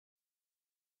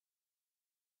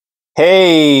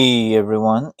Hey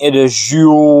everyone, it is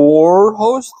your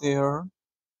host here.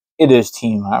 It is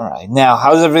Team Alright. Now,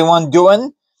 how's everyone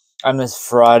doing on this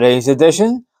Friday's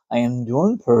edition? I am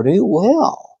doing pretty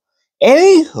well.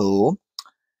 Anywho,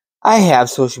 I have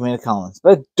social media accounts,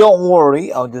 but don't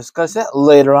worry, I'll discuss that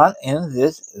later on in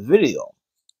this video.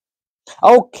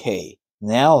 Okay,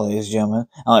 now, ladies and gentlemen,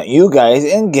 I want you guys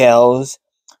and gals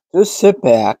to sit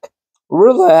back,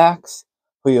 relax,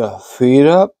 put your feet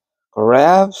up,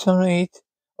 grab some to eat,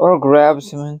 or grab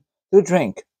something to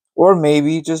drink. Or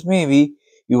maybe, just maybe,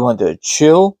 you want to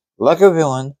chill like a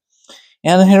villain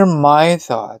and hear my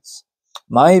thoughts,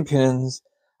 my opinions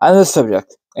on the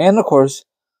subject. And of course,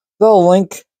 the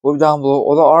link will be down below,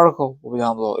 or the article will be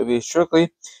down below. It'll be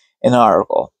strictly an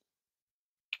article.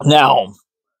 Now,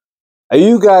 are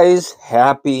you guys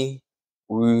happy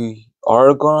we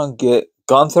are gonna get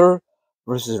Gunther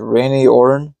versus Randy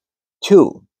Orton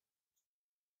 2?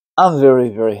 I'm very,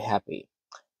 very happy.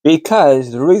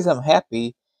 Because the reason I'm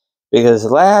happy, because the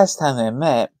last time they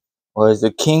met was the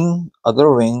King of the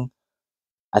Ring,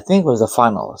 I think it was the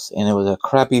finals, and it was a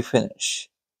crappy finish.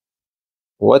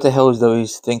 What the hell is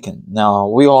those thinking? Now,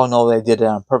 we all know they did it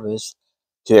on purpose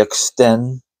to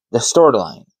extend the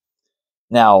storyline.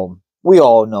 Now, we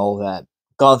all know that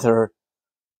Gunther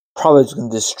probably is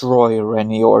going to destroy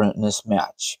Randy Orton in this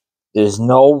match. There's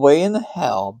no way in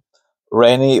hell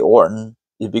Randy Orton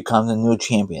is become the new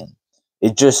champion.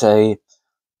 It's just a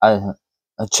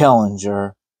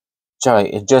challenger.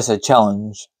 Sorry, it's just a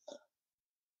challenge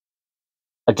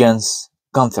against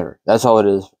Gunther. That's all it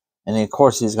is. And of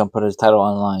course, he's going to put his title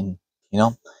online,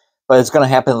 But it's going to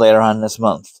happen later on this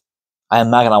month. I am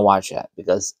not going to watch that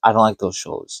because I don't like those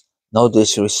shows. No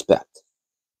disrespect.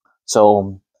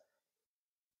 So,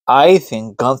 I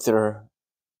think Gunther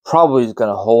probably is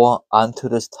going to hold onto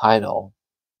this title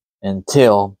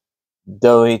until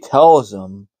WWE tells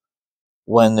him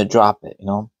when to drop it,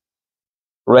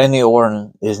 Randy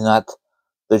Orton is not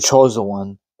the chosen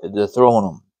one to dethrone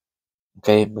him,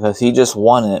 okay? Because he just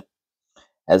won it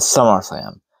at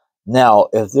SummerSlam. Now,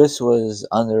 if this was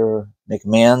under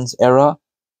McMahon's era,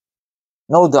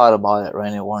 no doubt about it,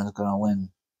 Randy Orton's going to win.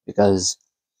 Because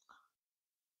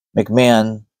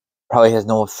McMahon probably has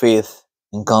no faith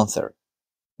in Gunther.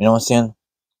 You know what I'm saying?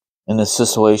 In this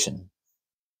situation.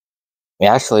 He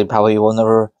actually probably will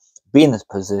never be in this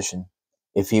position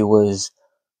if he was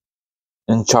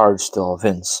in charge still of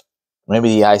Vince.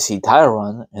 Maybe the IC title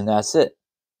run, and that's it.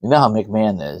 You know how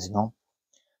McMahon is,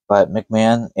 But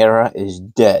McMahon era is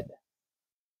dead.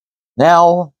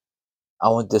 Now, I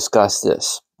want to discuss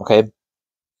this, okay?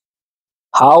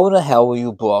 How in the hell will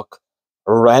you book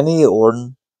Randy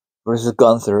Orton versus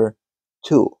Gunther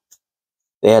 2?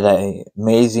 They had an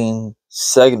amazing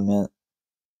segment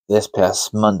this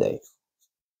past Monday.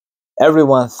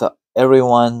 Everyone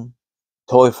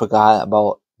totally forgot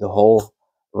about the whole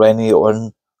Randy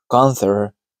Orton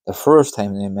Gunther the first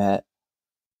time they met.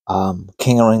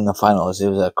 King of Ring the finals. It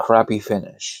was a crappy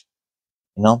finish.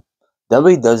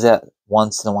 WWE does that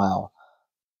once in a while.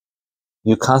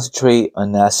 You concentrate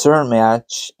on that certain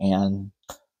match, and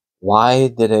why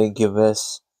did they give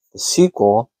us the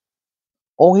sequel?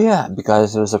 Oh yeah,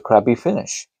 because it was a crappy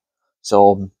finish.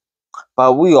 So,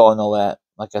 but we all know that,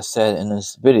 like I said in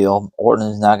this video, Orton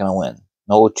is not gonna win.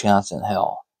 No chance in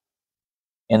hell.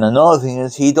 And another thing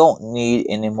is, he don't need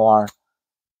any more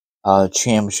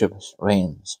championship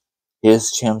reigns.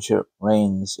 His championship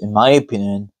reigns, in my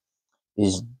opinion,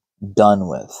 is done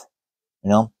with.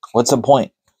 What's the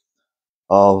point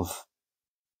of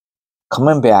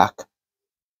coming back?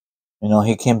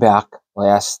 He came back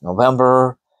last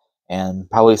November, and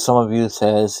probably some of you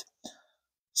says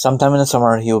sometime in the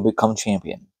summer he will become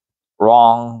champion.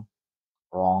 Wrong.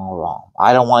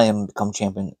 I don't want him to become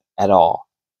champion at all,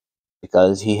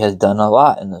 because he has done a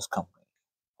lot in this company.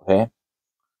 Okay?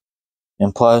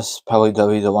 And plus, probably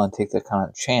WWE don't want to take that kind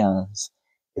of chance.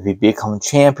 If he becomes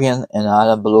champion and out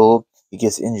of blue, he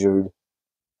gets injured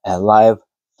at a live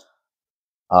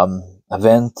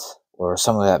event or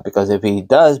something like that. Because if he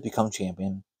does become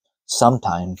champion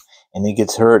sometime and he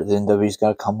gets hurt, then WWE's got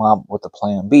to come up with a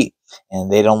plan B.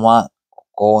 And they don't want to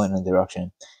go in a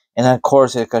direction. And of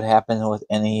course, it could happen with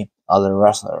any other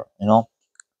wrestler,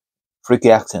 Freak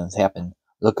accidents happen.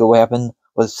 Look at what happened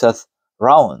with Seth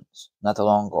Rollins not too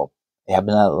long ago. It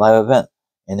happened at a live event,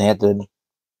 and they had to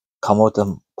come with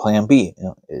a plan B.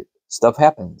 Stuff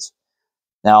happens.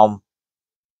 Now,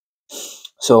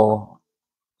 so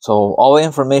all the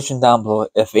information down below.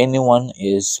 If anyone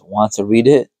wants to read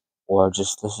it or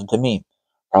just listen to me,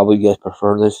 probably you guys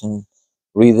prefer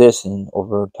read this and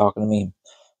over talking to me.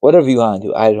 Whatever you want to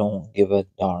do, I don't give a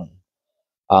darn.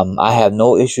 I have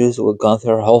no issues with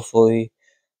Gunther. Hopefully,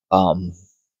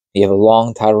 he have a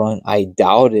long title run. I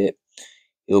doubt it.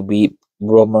 He'll beat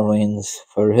Roman Reigns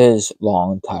for his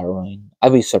long title reign.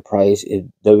 I'd be surprised if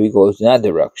WWE goes in that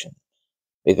direction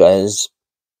because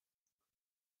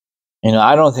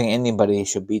I don't think anybody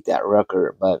should beat that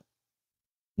record. But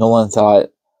no one thought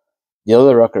the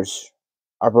other records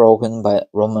are broken, but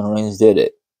Roman Reigns did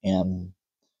it, and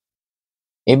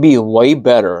it'd be way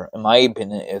better, in my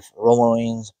opinion, if Roman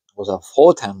Reigns was a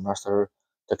full-time wrestler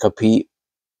to compete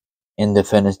and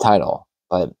defend his title.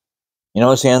 But you know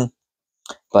what I'm saying?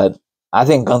 But I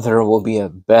think Gunther will be a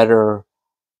better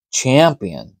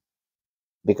champion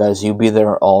because he'll be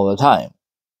there all the time,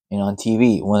 on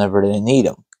TV whenever they need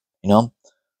him.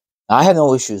 I have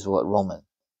no issues with Roman.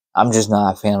 I'm just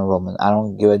not a fan of Roman. I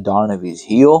don't give a darn if he's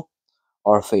heel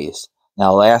or face.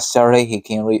 Now, last Saturday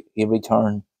he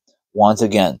returned once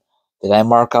again. Did I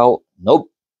mark out?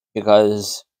 Nope,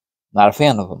 because I'm not a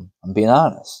fan of him. I'm being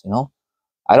honest.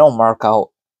 I don't mark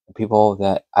out people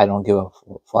that I don't give a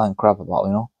flying crap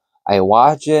about. I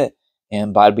watch it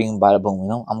and bada bing, bada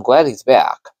boom. I'm glad he's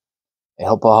back. It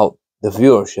help out the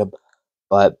viewership,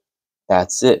 but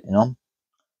that's it.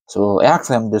 So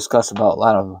actually, I'm discussing about a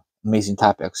lot of amazing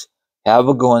topics. Have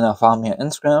a good one. Follow me on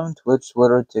Instagram, Twitch,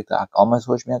 Twitter, TikTok. All my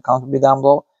social media accounts will be down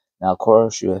below. Now, of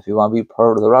course, if you want to be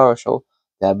part of the RAW show,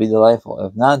 that'd be delightful.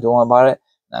 If not, don't worry about it.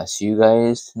 And I'll see you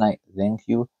guys tonight. Thank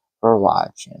you for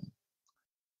watching.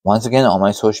 Once again, all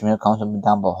my social media accounts will be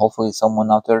down below. Hopefully,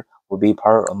 someone out there will be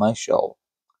part of my show.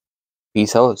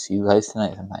 Peace out. See you guys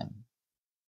tonight sometime.